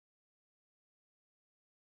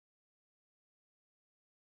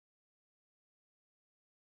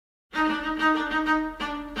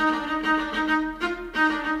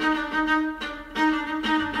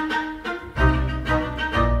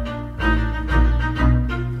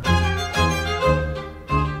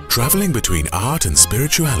Traveling between art and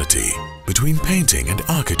spirituality, between painting and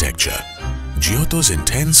architecture, Giotto's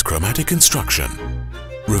intense chromatic construction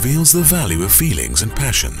reveals the value of feelings and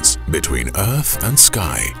passions between earth and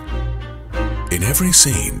sky. In every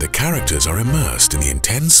scene, the characters are immersed in the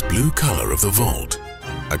intense blue color of the vault,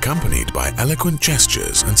 accompanied by eloquent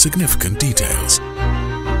gestures and significant details.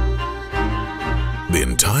 The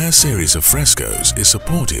entire series of frescoes is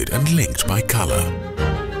supported and linked by color.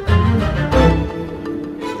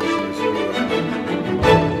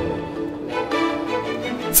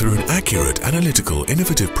 Through an accurate, analytical,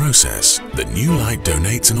 innovative process, the new light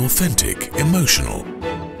donates an authentic, emotional,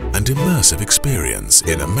 and immersive experience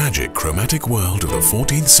in a magic chromatic world of the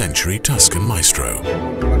 14th century Tuscan Maestro.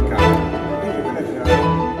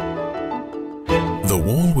 The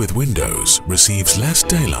wall with windows receives less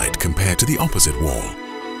daylight compared to the opposite wall.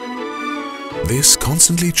 This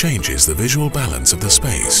constantly changes the visual balance of the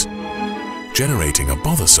space, generating a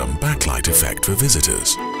bothersome backlight effect for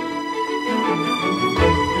visitors.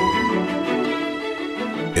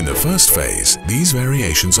 In the first phase, these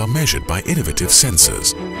variations are measured by innovative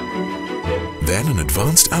sensors. Then an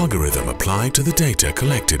advanced algorithm applied to the data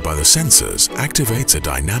collected by the sensors activates a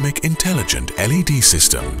dynamic, intelligent LED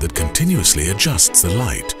system that continuously adjusts the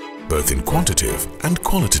light, both in quantitative and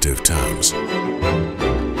qualitative terms.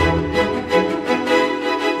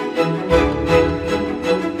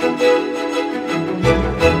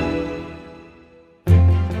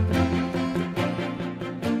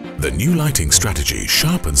 The new lighting strategy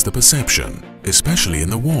sharpens the perception, especially in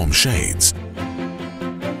the warm shades,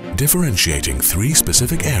 differentiating 3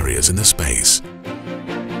 specific areas in the space.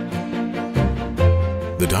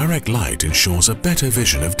 The direct light ensures a better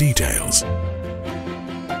vision of details.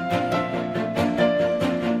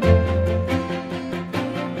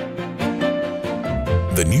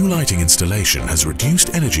 The new lighting installation has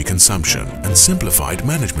reduced energy consumption and simplified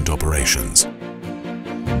management operations.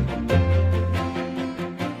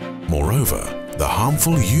 Moreover, the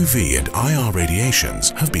harmful UV and IR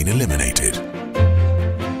radiations have been eliminated.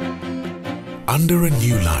 Under a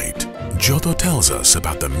new light, Giotto tells us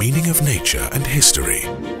about the meaning of nature and history,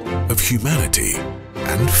 of humanity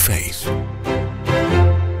and faith.